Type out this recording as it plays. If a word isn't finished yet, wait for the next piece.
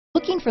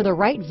Looking for the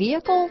right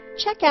vehicle?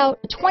 Check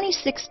out the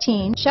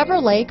 2016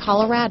 Chevrolet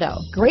Colorado.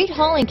 Great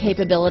hauling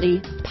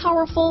capability,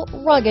 powerful,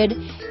 rugged,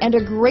 and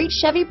a great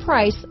Chevy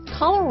price,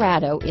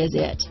 Colorado is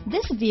it.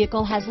 This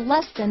vehicle has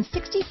less than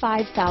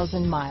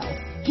 65,000 miles.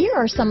 Here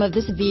are some of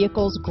this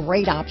vehicle's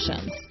great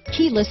options: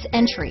 keyless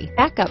entry,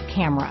 backup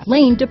camera,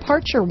 lane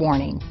departure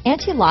warning,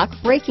 anti-lock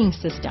braking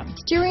system,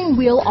 steering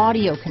wheel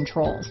audio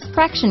controls,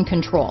 traction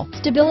control,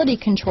 stability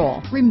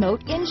control,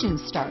 remote engine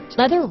start,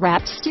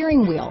 leather-wrapped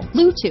steering wheel,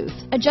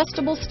 Bluetooth,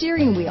 adjustable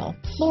steering wheel,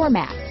 floor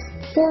mats,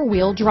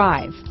 four-wheel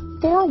drive,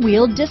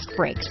 four-wheel disc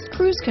brakes,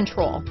 cruise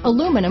control,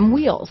 aluminum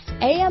wheels,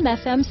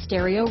 AM/FM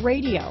stereo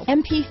radio,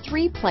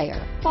 MP3 player,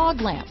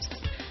 fog lamps.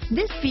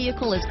 This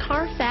vehicle is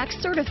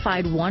CARFAX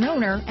certified one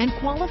owner and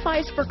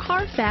qualifies for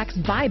CARFAX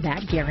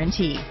buyback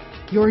guarantee.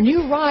 Your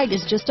new ride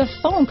is just a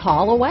phone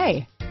call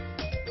away.